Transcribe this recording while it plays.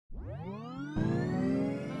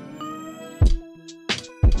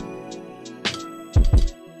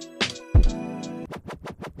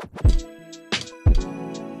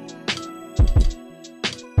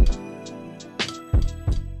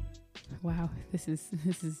This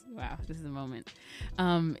is wow. This is a moment.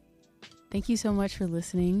 Thank you so much for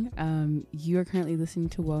listening. You are currently listening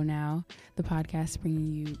to Whoa Now, the podcast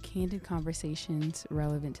bringing you candid conversations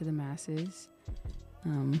relevant to the masses.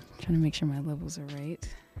 Trying to make sure my levels are right.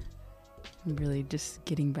 I'm really just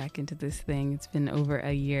getting back into this thing. It's been over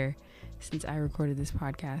a year since I recorded this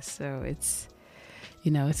podcast, so it's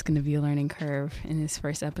going to be a learning curve in this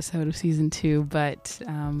first episode of season 2, but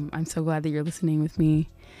I'm so glad that you're listening with me.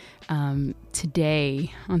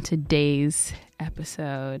 Today, on today's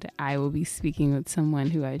episode, I will be speaking with someone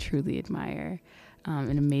who I truly admire,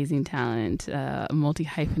 an amazing talent, a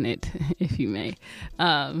multi-hyphenate, if you may.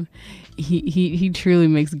 He truly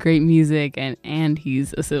makes great music, and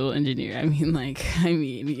he's a civil engineer. I mean,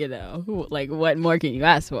 what more can you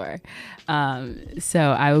ask for? So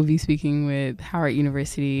I will be speaking with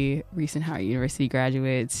recent Howard University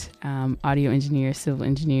graduates, audio engineer, civil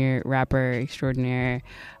engineer, rapper extraordinaire,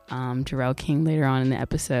 Jarrel King later on in the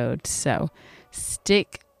episode. So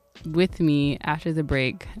stick with me after the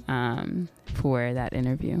break for that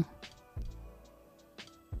interview.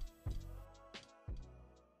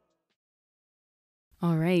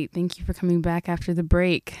 All right. Thank you for coming back after the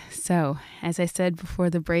break. So, as I said before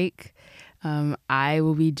the break, I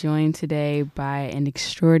will be joined today by an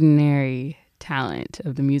extraordinary talent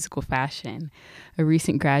of the musical fashion, a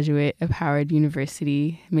recent graduate of Howard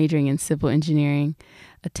University, majoring in civil engineering,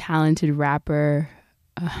 a talented rapper,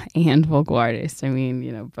 and vocal artist. I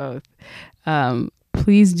mean, both.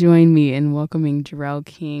 Please join me in welcoming Jarrel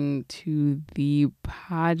King to the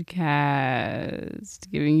podcast.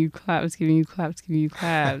 Giving you claps.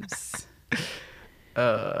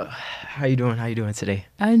 How you doing today?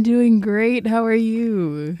 I'm doing great. How are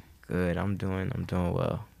you? Good. I'm doing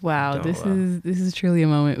well. Wow, this is truly a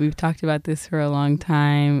moment. We've talked about this for a long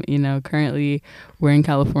time. Currently we're in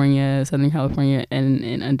California, Southern California, in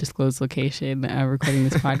an undisclosed location, recording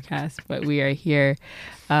this podcast. But we are here.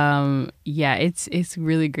 It's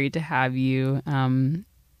really great to have you.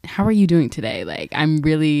 How are you doing today? I'm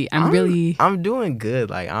doing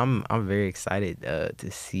good. I'm very excited to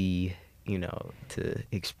see, to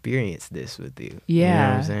experience this with you. Yeah. You know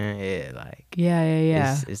what I'm saying?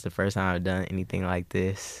 Yeah. It's the first time I've done anything like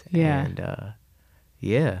this. Yeah. And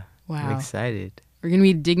wow. I'm excited. We're going to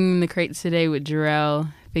be digging in the crates today with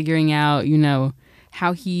Jarrel, figuring out,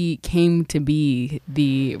 how he came to be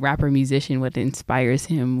the rapper musician, what inspires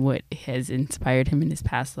him, what has inspired him in his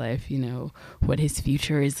past life, what his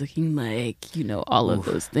future is looking like, all of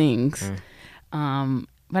those things. But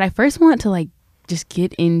I first want to just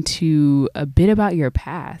get into a bit about your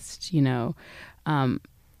past. From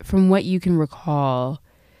what you can recall,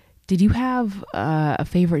 did you have a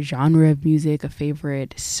favorite genre of music, a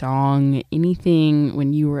favorite song, anything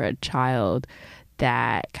when you were a child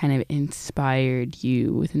that kind of inspired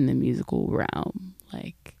you within the musical realm?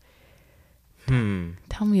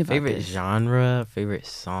 Tell me about favorite this. genre, favorite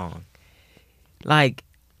song. I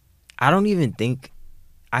don't even think,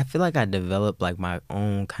 I feel like I developed my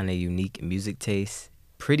own kind of unique music taste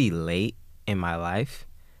pretty late in my life.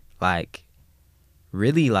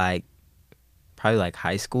 Really probably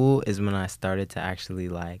high school is when I started to actually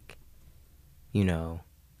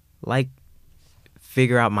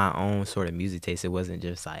figure out my own sort of music taste. It wasn't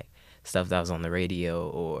just stuff that was on the radio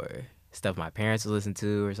or stuff my parents would listen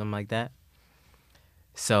to or something like that.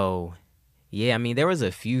 So yeah, I mean, there was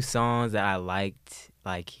a few songs that I liked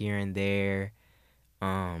here and there.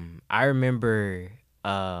 I remember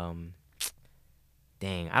I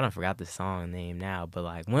don't forgot the song name now,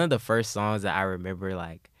 but one of the first songs that I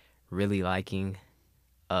remember really liking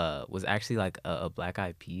was actually a Black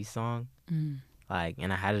Eyed Peas song. And I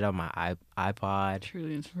had it on my iPod.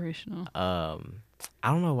 Truly inspirational. I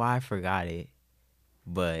don't know why I forgot it,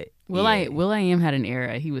 but Will.i.am had an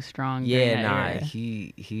era. He was strong. Yeah, era.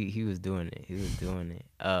 He was doing it.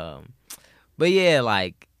 But yeah,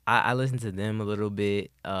 I listened to them a little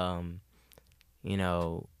bit. I've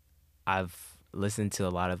listened to a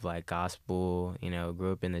lot of gospel.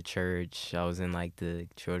 Grew up in the church. I was in the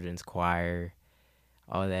children's choir,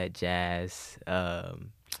 all that jazz.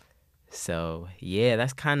 So yeah,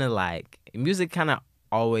 that's kind of music kind of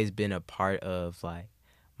always been a part of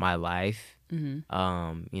my life.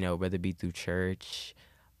 Mm-hmm. Whether it be through church,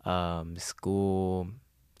 school,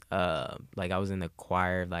 I was in the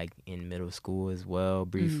choir in middle school as well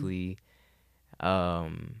briefly.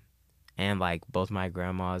 And both my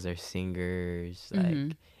grandmas are singers.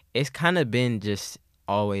 It's kind of been just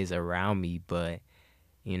always around me, but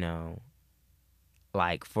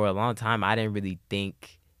for a long time I didn't really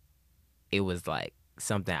think it was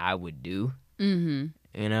something I would do. Mm-hmm.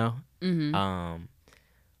 Mm-hmm.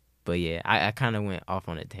 But yeah, I kind of went off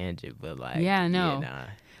on a tangent, but like, Yeah, no. nah.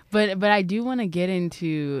 But I do want to get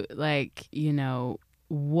into like, you know,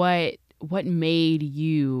 what made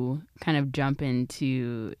you kind of jump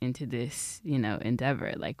into this, you know,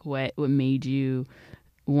 endeavor? Like what made you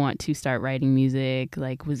want to start writing music?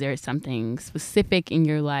 Like was there something specific in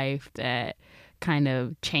your life that kind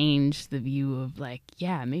of changed the view of like,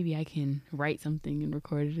 yeah, maybe I can write something and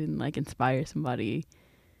record it and like inspire somebody?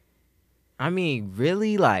 I mean,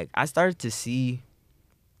 really, like I started to see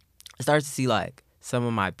like some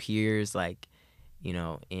of my peers, like, you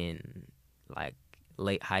know, in like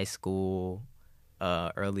late high school,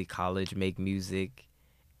 early college, make music,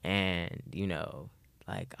 and you know,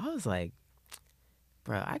 like I was like,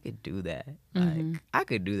 bro, I could do that. Mm-hmm. Like I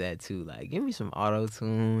could do that too. Like give me some auto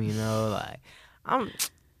tune, you know, like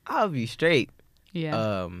I'll be straight.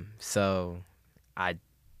 Yeah. So I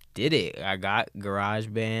did it. I got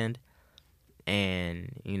GarageBand and,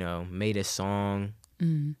 you know, made a song.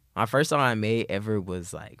 Mm. My first song I made ever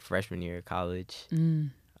was like freshman year of college. Mm.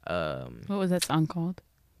 What was that song called?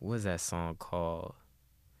 What was that song called?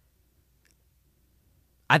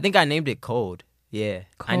 I think I named it Cold. Yeah.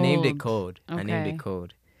 Cold. I named it Cold. Okay. I named it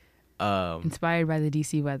Cold. Inspired by the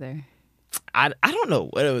DC weather. I don't know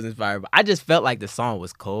what it was inspired by. I just felt like the song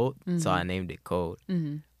was cold, so I named it Cold.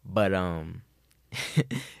 Mm-hmm. But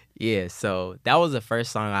yeah, so that was the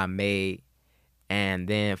first song I made, and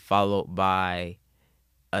then followed by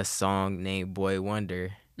a song named Boy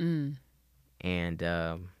Wonder. Mm. And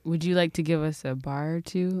would you like to give us a bar or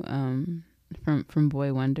two from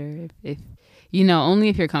Boy Wonder? If you know, only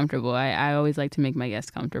if you're comfortable. I always like to make my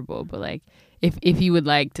guests comfortable, but like if you would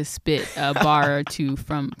like to spit a bar or two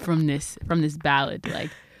from this ballad,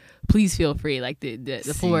 like please feel free. Like the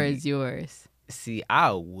floor is yours. See,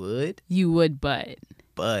 I would. You would, but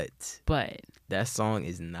that song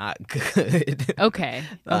is not good. Okay.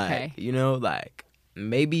 Like, okay. You know, like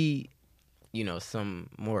maybe, you know, some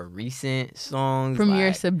more recent songs. From like,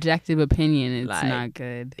 your subjective opinion, it's like, not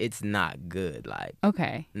good. It's not good. Like,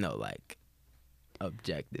 okay. No, like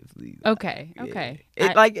objectively. Like, okay. yeah. Okay.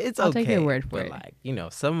 It's I'll okay. take your word for but it. Like, you know,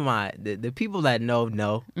 some of my the people that know,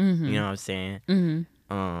 Mm-hmm. you know what I'm saying?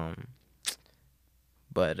 Mm-hmm.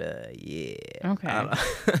 But yeah. Okay.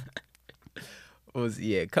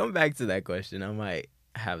 Come back to that question. I might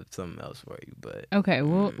have something else for you, but okay,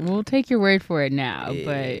 we'll take your word for it now,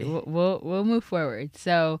 yeah. but we'll move forward.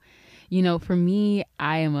 So, you know, for me,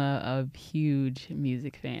 I am a huge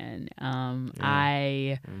music fan.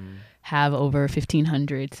 I have over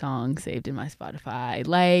 1,500 songs saved in my Spotify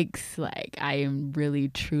likes. Like, I am really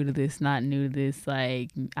true to this, not new to this. Like,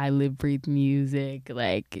 I live, breathe music,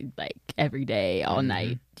 like every day, all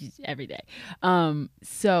night, just every day.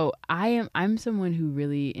 So I'm someone who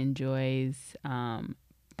really enjoys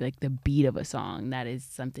like the beat of a song. That is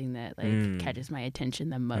something that like catches my attention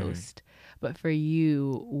the most. But for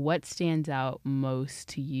you, what stands out most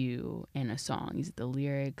to you in a song? Is it the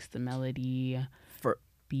lyrics, the melody,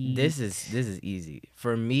 beat? This is easy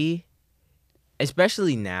for me,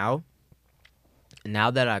 especially now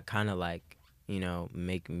that I kind of like, you know,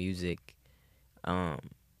 make music.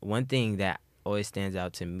 One thing that always stands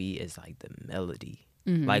out to me is like the melody.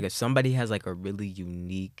 Like if somebody has like a really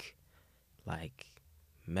unique like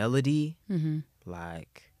melody,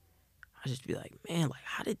 like I just be like, man, like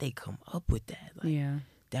how did they come up with that? Like, yeah,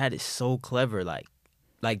 that is so clever. Like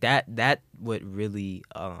that what really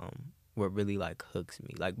like hooks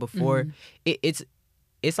me. Like before, it's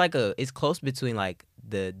like it's close between like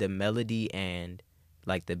the melody and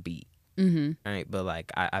like the beat. Right, but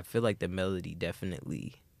like I feel like the melody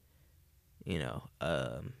definitely, you know,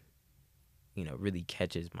 really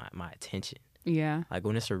catches my attention. Yeah. Like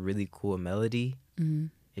when it's a really cool melody,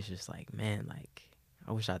 it's just like, man, like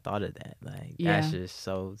I wish I thought of that. Like that's just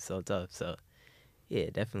so tough. So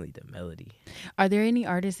yeah, definitely the melody. Are there any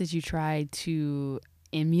artists that you try to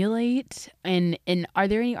emulate, and are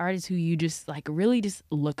there any artists who you just like really just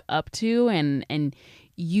look up to, and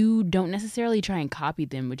you don't necessarily try and copy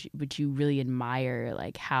them, but you really admire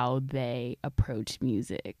like how they approach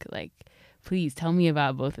music? Like, please tell me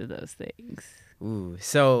about both of those things. Ooh,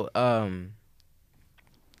 so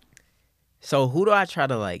who do I try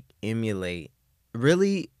to like emulate?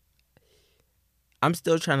 Really, I'm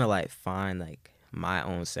still trying to like find like my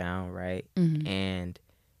own sound, right? And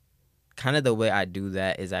kind of the way I do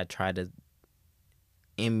that is I try to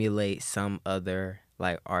emulate some other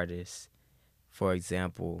like artists. For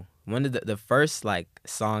example, one of the first like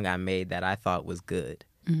song I made that I thought was good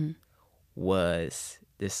was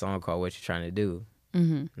this song called "What You Trying to Do."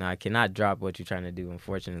 Now I cannot drop "What You Trying to Do,"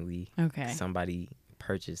 unfortunately. Okay. Somebody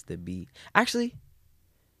purchased the beat. Actually,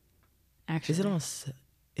 is it on?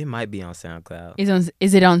 It might be on SoundCloud.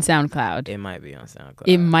 Is it on SoundCloud? It might be on SoundCloud.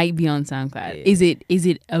 It might be on SoundCloud. Yeah. Is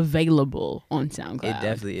it available on SoundCloud? It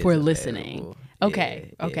definitely is for available. listening.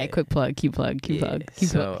 Okay. Yeah, Okay. yeah. Quick plug. Keep plug.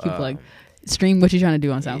 So, Stream what you're trying to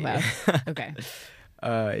do on yeah. SoundCloud. Okay.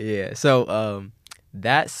 Yeah. So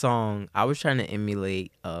that song I was trying to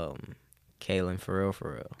emulate Kaylin for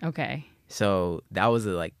real. Okay. So that was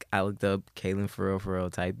I looked up Kaylin for real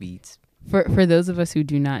type beats. For those of us who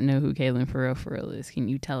do not know who Kaylin for real is, can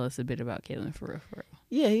you tell us a bit about Kaylin for real?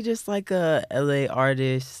 Yeah, he just like a LA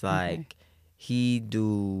artist. Like Okay. he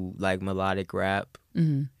do like melodic rap.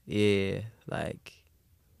 Mm-hmm. Yeah, like,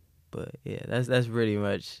 but yeah, that's pretty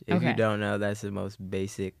much. If you don't know, that's the most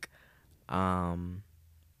basic,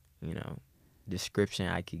 description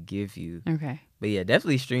I could give you. Okay. But yeah,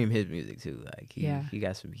 definitely stream his music too. Like he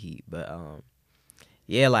got some heat. But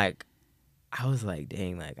yeah, like I was like,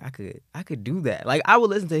 dang, like I could do that. Like I would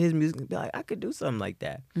listen to his music and be like, I could do something like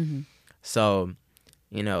that. Mm-hmm. So,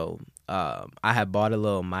 I had bought a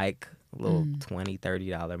little mic, a little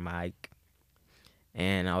 $20-$30 mic,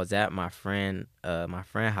 and I was at my friend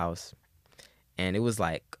house, and it was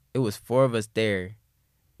 4 of us there.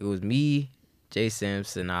 It was me, Jay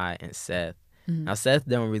Simpson, and Seth. Mm-hmm. Now Seth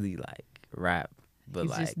don't really like rap, but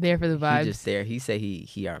He's like just there for the vibes. He's just there. He said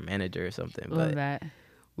he our manager or something. Love but that.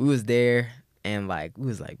 We was there, and like we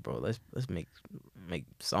was like, bro, let's make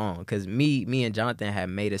song, because me and Jonathan had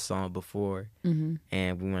made a song before,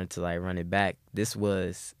 and we wanted to like run it back. This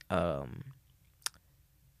was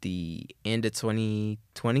the end of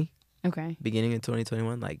 2020, beginning of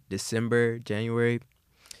 2021, like December, January.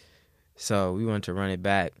 So we wanted to run it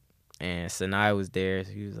back, and Sinai was there,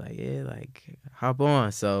 so he was like, yeah, like hop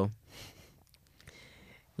on. So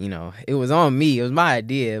it was on me. It was my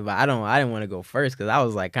idea, but I didn't want to go first because I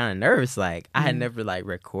was like kind of nervous. Like I had never like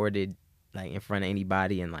recorded like in front of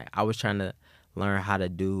anybody, and like I was trying to learn how to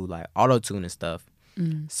do like auto-tune and stuff.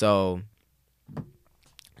 So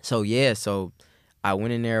yeah, so I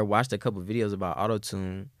went in there, watched a couple videos about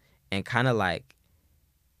auto-tune, and kind of like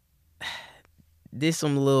did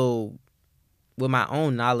some little, with my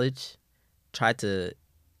own knowledge, tried to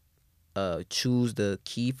choose the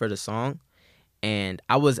key for the song. And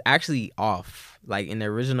I was actually off. Like in the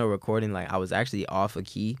original recording, like I was actually off a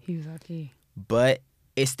key. He was off key. But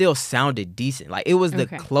it still sounded decent. Like it was the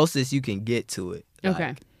closest you can get to it.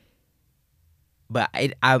 Like, but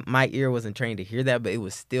my ear wasn't trained to hear that, but it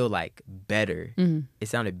was still like better. It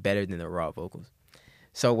sounded better than the raw vocals.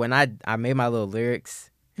 So when I made my little lyrics,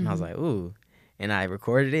 and I was like, ooh, and I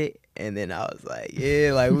recorded it, and then I was like,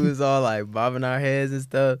 yeah, like we was all like bobbing our heads and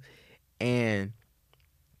stuff, and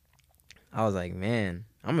I was like, man,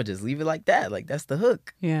 I'm gonna just leave it like that. Like that's the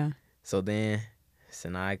hook. Yeah. So then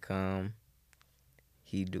Sinai come.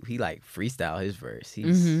 He like freestyle his verse.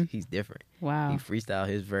 He's different. Wow. He freestyle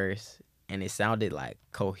his verse, and it sounded like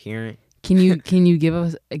coherent. Can you give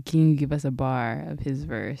us a bar of his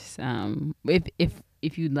verse?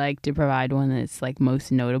 If you'd like to provide one that's like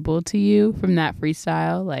most notable to you from that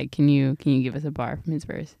freestyle, like can you give us a bar from his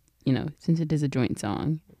verse? Since it is a joint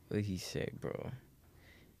song. What he say, bro?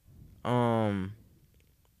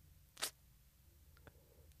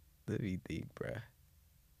 Let me think, bruh.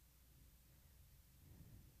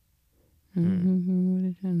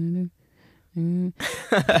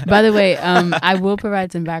 By the way, I will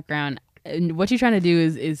provide some background. What you're trying to do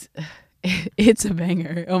is it's a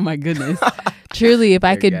banger. Oh my goodness. Truly, if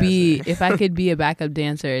I could be a backup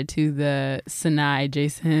dancer to the Sinai J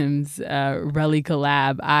Sims Relly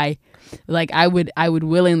collab, I would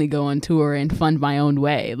willingly go on tour and fund my own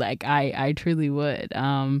way. Like I truly would.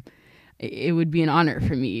 It would be an honor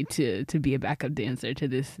for me to be a backup dancer to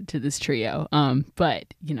this trio.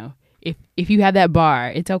 But if you have that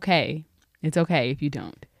bar, it's okay. It's okay if you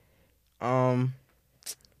don't. Bro,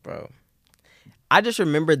 I just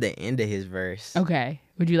remember the end of his verse. Okay,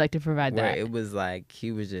 would you like to provide where that? It was like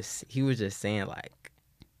he was just saying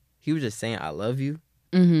I love you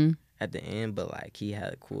at the end, but like he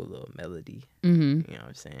had a cool little melody. You know what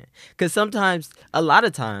I'm saying? Because a lot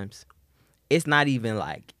of times, it's not even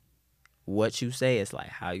like what you say, it's like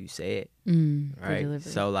how you say it, right?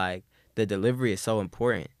 So like the delivery is so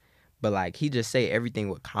important, but like he just say everything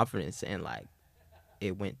with confidence, and like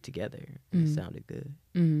it went together and it sounded good.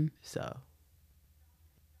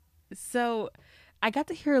 So I got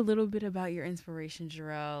to hear a little bit about your inspiration,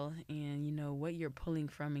 Jarrel, and what you're pulling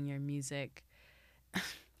from in your music.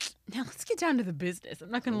 Now let's get down to the business.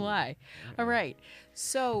 I'm not gonna lie. All right,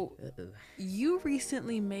 so you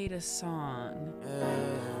recently made a song.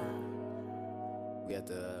 We had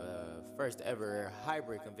the first ever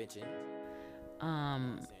hybrid convention.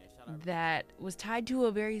 That was tied to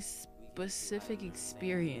a very specific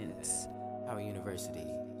experience? Howard University.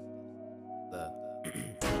 Look.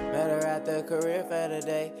 Met her at the career fair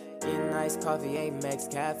today. Getting nice coffee,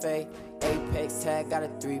 Amex Cafe. Apex tag got a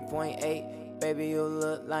 3.8. Baby, you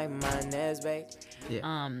look like my NSBae.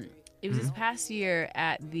 Yeah. It was this past year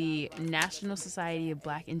at the National Society of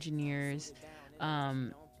Black Engineers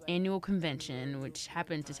annual convention, which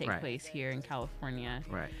happened to take place here in California.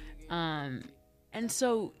 Right. And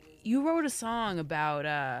so you wrote a song about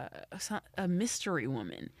a mystery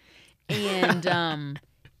woman, and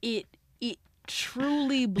it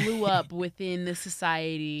truly blew up within the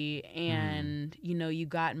society, and you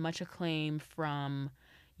got much acclaim from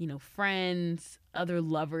friends, other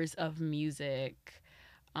lovers of music.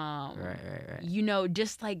 Right.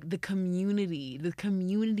 Just like the community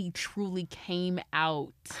truly came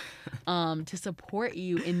out to support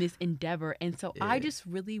you in this endeavor. And so I just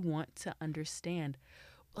really want to understand,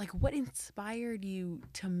 like, what inspired you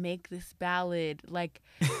to make this ballad? Like,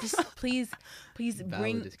 just please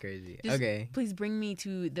Ballad is crazy. Please bring me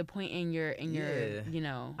to the point in your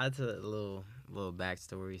That's a little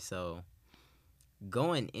backstory. So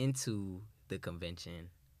going into the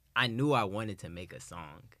convention, I knew I wanted to make a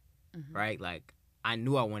song, right? Like, I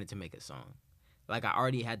knew I wanted to make a song. Like, I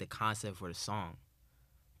already had the concept for the song.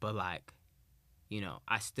 But, like,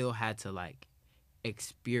 I still had to, like,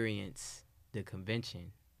 experience the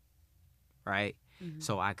convention, right?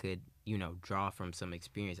 So I could, draw from some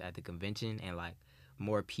experience at the convention, and, like,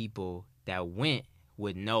 more people that went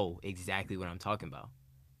would know exactly what I'm talking about.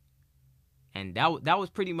 And that was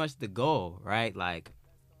pretty much the goal, right? Like,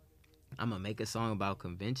 I'm going to make a song about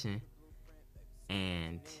convention,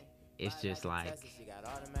 and it's just like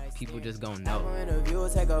people just gonna know.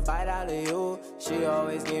 Take a bite out of you. She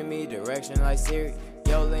always give me direction like Siri.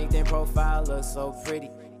 Your LinkedIn profile looks so pretty.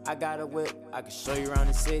 I got a whip, I can show you around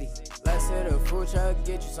the city. Let's hit a food truck,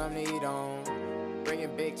 get you something to eat on.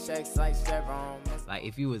 Bringing big checks like Chevron. Like,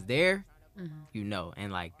 if you was there,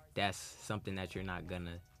 and like that's something that you're not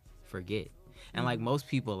gonna forget. And like most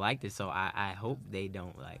people like this, so I hope they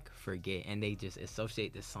don't like forget, and they just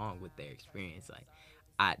associate the song with their experience. Like,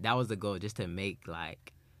 that was the goal, just to make,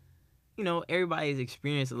 like, everybody's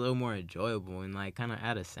experience a little more enjoyable, and like kind of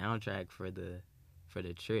add a soundtrack for the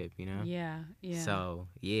trip, Yeah. So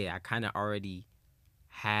I kind of already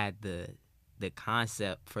had the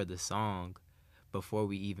concept for the song before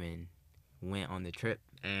we even went on the trip.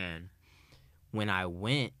 And when I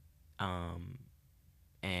went, and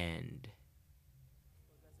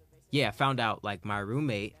I found out, like, my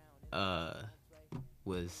roommate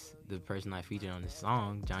was the person I featured on the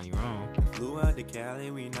song, Johnny Rome. Flew out to Cali,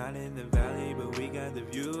 we not in the valley, but we got the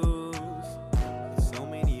views. So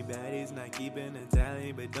many baddies, not keeping a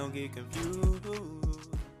tally, but don't get confused.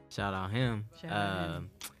 Shout out him.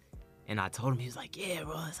 And I told him, he was like, yeah,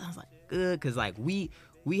 bro, it sounds like good. Cause like we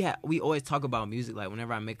always talk about music. Like,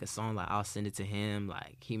 whenever I make a song, like, I'll send it to him.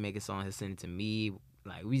 Like, he make a song, he'll send it to me.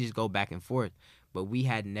 Like, we just go back and forth. But we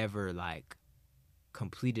had never, like,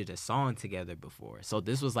 completed a song together before. So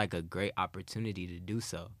this was, like, a great opportunity to do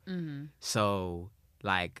so. So,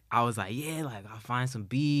 like, I was like, yeah, like, I'll find some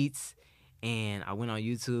beats. And I went on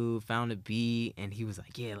YouTube, found a beat. And he was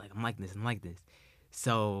like, yeah, like, I'm like this.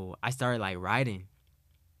 So I started, like, writing.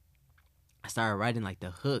 Like,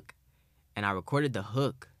 the hook. And I recorded the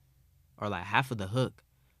hook, or, like, half of the hook.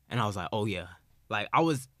 And I was like, oh, yeah. Like, I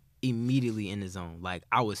was immediately in the zone. Like,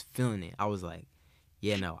 I was feeling it. I was like,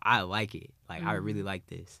 yeah, no, I like it. Like, I really like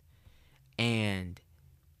this. And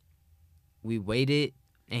we waited,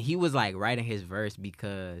 and he was, like, writing his verse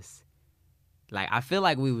because, like, I feel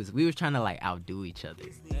like we was trying to, like, outdo each other. You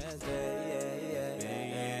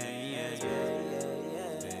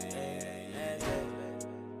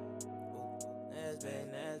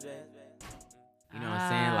know what I'm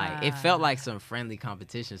saying? Like, it felt like some friendly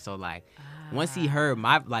competition. So, like, once he heard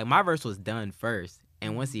my verse was done first.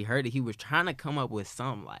 And once he heard it, he was trying to come up with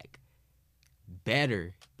something, like,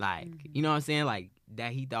 better. Like, you know what I'm saying? Like,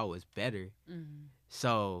 that he thought was better.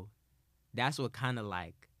 So, that's what kind of,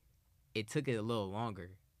 like, it took it a little longer.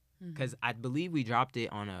 Because I believe we dropped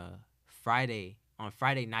it on Friday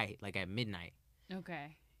night, like, at midnight.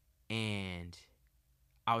 Okay. And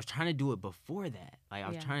I was trying to do it before that. Like, I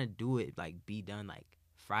was trying to do it, like, be done, like,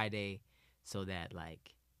 Friday, so that, like,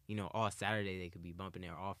 all Saturday they could be bumping it,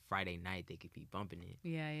 or all Friday night they could be bumping it.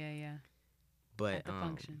 Yeah. But, at the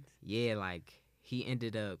functions. Yeah, like, he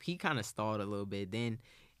kind of stalled a little bit. Then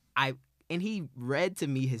he read to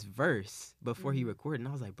me his verse before he recorded, and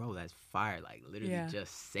I was like, bro, that's fire. Like, literally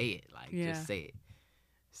just say it. Like, just say it.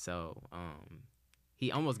 So,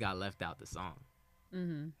 he almost got left out the song.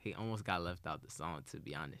 He almost got left out the song, to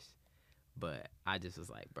be honest. But I just was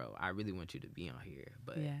like, bro, I really want you to be on here,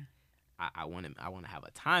 but Yeah. I want to have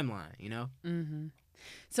a timeline, you know? Mm-hmm.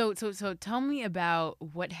 So tell me about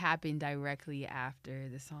what happened directly after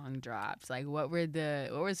the song drops. Like, what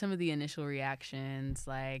were some of the initial reactions?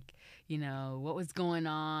 Like, what was going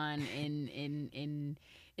on in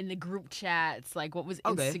the group chats? Like, what was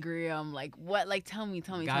Okay. Instagram? Like, what? Like, tell me.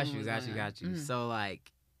 Got you. Mm-hmm. So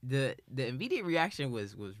like the immediate reaction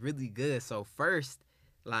was really good. So first,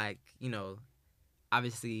 like,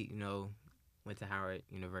 obviously, went to Howard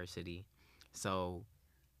University. So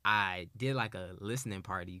I did like a listening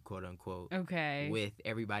party, quote unquote, Okay. with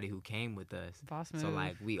everybody who came with us. Boss move. So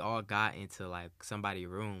like we all got into like somebody's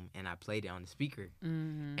room and I played it on the speaker.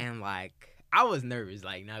 Mm-hmm. And like I was nervous,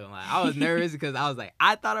 like not gonna lie. I was nervous because I was like,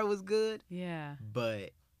 I thought it was good. Yeah. But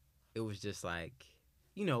it was just like,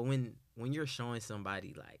 when you're showing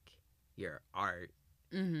somebody like your art,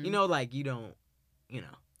 Mm-hmm. like you don't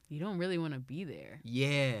You don't really want to be there.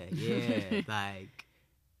 Yeah. Like,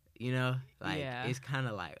 Yeah. it's kind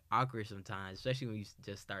of like awkward sometimes, especially when you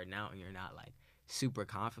just starting out and you're not like super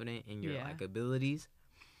confident in your like abilities.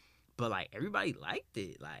 But like everybody liked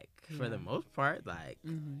it, like for the most part, like.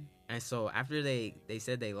 Mm-hmm. And so after they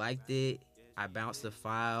said they liked it, I bounced the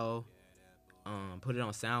file, put it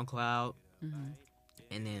on SoundCloud, Mm-hmm.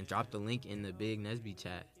 and then dropped the link in the big NSBae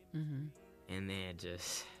chat, Mm-hmm. and then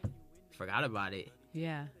just forgot about it.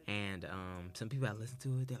 Yeah. And some people that listened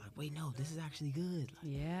to it, they're like, wait, no, this is actually good.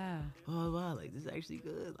 Like, Yeah. oh wow, like this is actually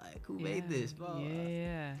good. Like who made this? Blah, blah.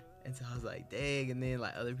 Yeah. And so I was like, dang. And then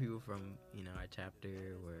like other people from our chapter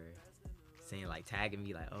were saying like tagging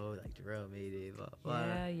me like, oh, like Jarrel made it. Blah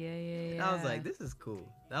blah. Yeah. And I was like, this is cool.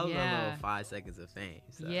 That was a little 5 seconds of fame.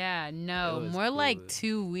 So. Yeah, no, It was more cool. like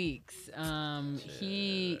 2 weeks.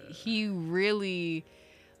 He really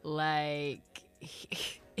like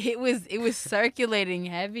it was circulating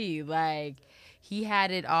heavy. Like he had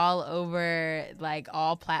it all over like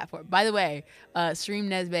all platforms. By the way, stream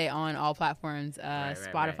NSBae on all platforms,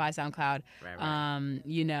 Spotify, SoundCloud,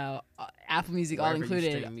 Right. Apple Music, Wherever all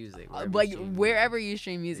included. You stream music, Wherever you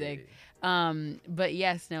stream music. But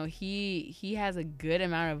yes, no, he has a good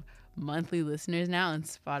amount of monthly listeners now on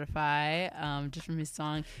Spotify, just from his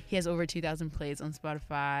song. He has over 2,000 plays on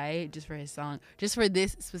Spotify just for his song, just for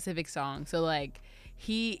this specific song. So like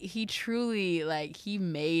he truly like he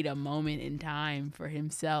made a moment in time for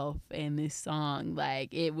himself and this song.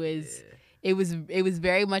 Like it was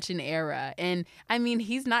very much an era. And I mean,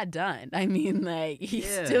 he's not done. I mean, like he's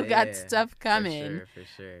still got stuff coming. For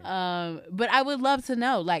sure. But I would love to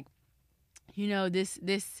know, like,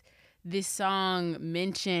 this song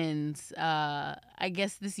mentions I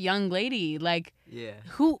guess this young lady, like,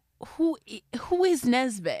 who is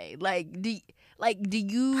NSBae? Like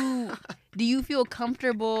do you feel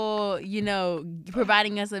comfortable,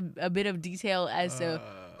 providing us a bit of detail as to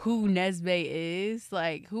who NSBae is?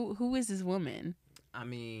 Like who is this woman? I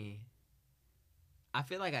mean, I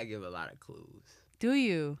feel like I give a lot of clues. Do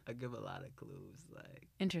you? I give a lot of clues. Like,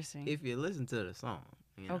 interesting. if you listen to the song,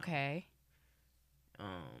 Okay.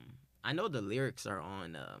 I know the lyrics are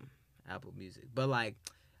on Apple Music, but like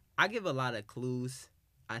I give a lot of clues.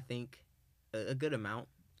 I think a good amount.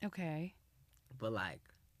 Okay. But like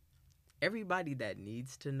everybody that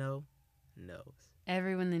needs to know knows.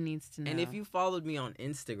 Everyone that needs to know. And if you followed me on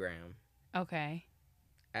Instagram, okay,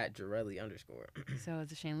 at Jarrel_, so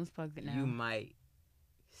it's a shameless plug that now you might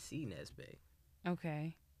see NSBae.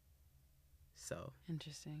 Okay. So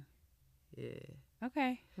interesting. Yeah.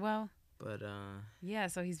 Okay. Well. But yeah,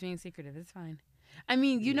 so he's being secretive. It's fine. I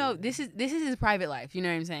mean, this is his private life. You know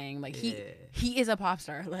what I'm saying? Like he is a pop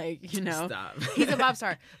star. Like Stop. He's a pop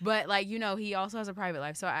star. But like he also has a private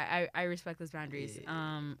life. So I respect those boundaries.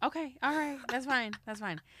 Yeah. Okay. All right. That's fine.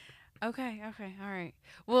 Okay. All right.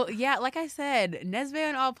 Well, yeah. Like I said, NSBae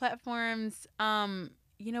on all platforms.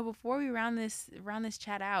 Before we round this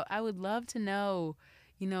chat out, I would love to know.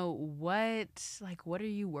 What are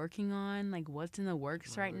you working on? Like, what's in the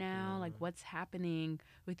works right now? Like, what's happening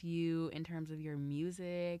with you in terms of your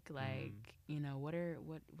music? Like,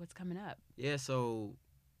 what's coming up? Yeah, so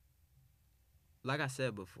like I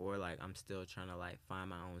said before, like I'm still trying to like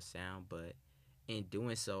find my own sound, but in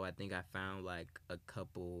doing so, I think I found like a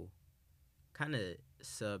couple kind of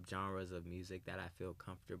sub-genres of music that I feel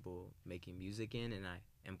comfortable making music in and I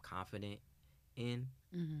am confident in.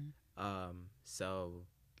 Mm-hmm. So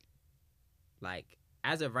like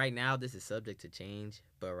as of right now, this is subject to change,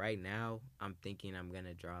 but right now I'm thinking I'm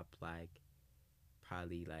gonna drop like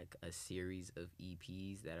probably like a series of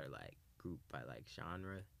EPs that are like grouped by like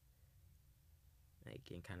genre, like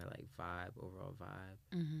and kind of like overall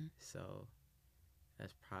vibe. Mm-hmm. So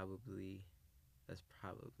that's probably That's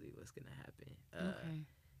probably what's gonna happen. Okay.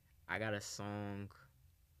 I got a song.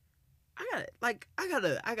 I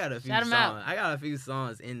got a few Shout 'em songs. out. I got a few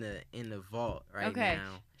songs in the vault right Okay.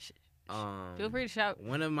 now. Feel free to shout.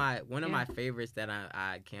 One of my favorites that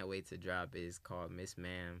I can't wait to drop is called Miss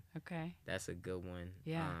Ma'am. Okay. That's a good one.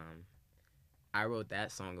 Yeah. I wrote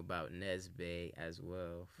that song about NSBae as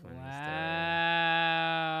well. Funny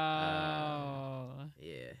Wow. story.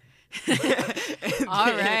 Yeah.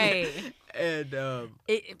 All right. And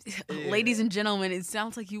Ladies and gentlemen, it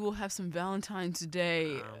sounds like you will have some Valentine's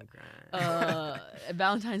Day I'm crying.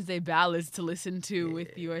 Valentine's Day ballads to listen to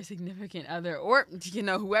with your significant other, or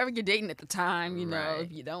whoever you're dating at the time. Right.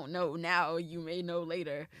 If you don't know now, you may know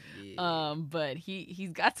later. Yeah. But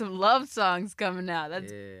he's got some love songs coming out.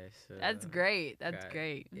 That's So great. That's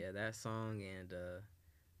great. Yeah, that song and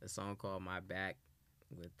a song called My Back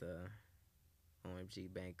with OMG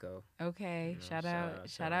Banco. Okay. Shout out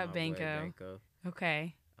my boy Banco.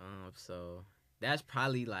 Okay. So that's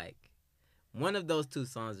probably like one of those two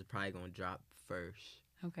songs is probably gonna drop first.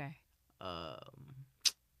 Okay. So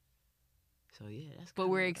yeah, that's. But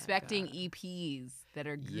we're expecting EPs that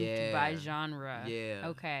are grouped by genre. Yeah.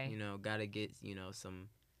 Okay. Gotta get some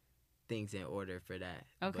things in order for that.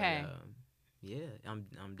 Okay. But, yeah, I'm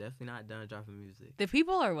definitely not done dropping music. The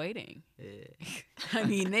people are waiting. Yeah. I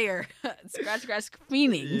mean, they are scratch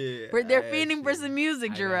fiending. Yeah, They're fiending for some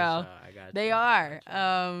music, Jarrel. I got They you. are.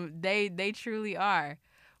 They truly are.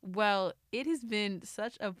 Well, it has been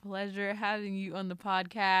such a pleasure having you on the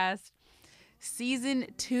podcast. Season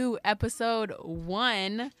 2, episode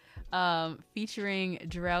 1, featuring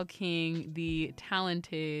Jarrel King, the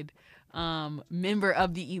talented member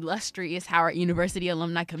of the illustrious Howard University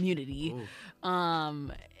alumni community.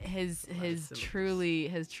 Has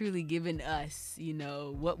truly given us,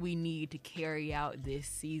 what we need to carry out this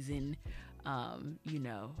season, on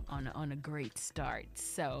a great start.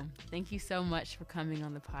 So thank you so much for coming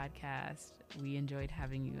on the podcast. We enjoyed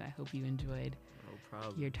having you. I hope you enjoyed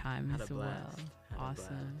your time as well.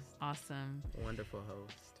 Awesome. Wonderful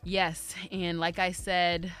host. Yes, and like I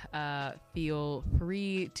said, feel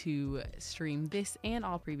free to stream this and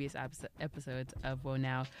all previous episodes of Whoa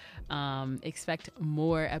Now. Expect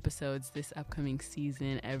more episodes this upcoming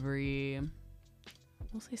season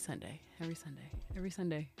we'll say Sunday. Every Sunday.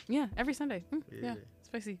 Yeah, every Sunday. Yeah,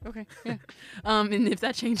 spicy. Okay, yeah. And if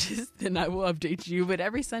that changes, then I will update you. But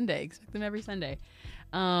every Sunday. Expect them every Sunday.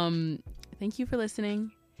 Thank you for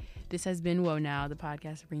listening. This has been Whoa Now, the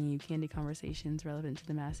podcast bringing you candid conversations relevant to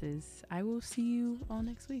the masses. I will see you all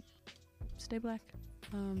next week. Stay black.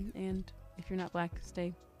 And if you're not black,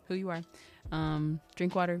 stay who you are.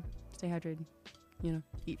 Drink water. Stay hydrated.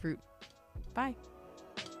 Eat fruit. Bye.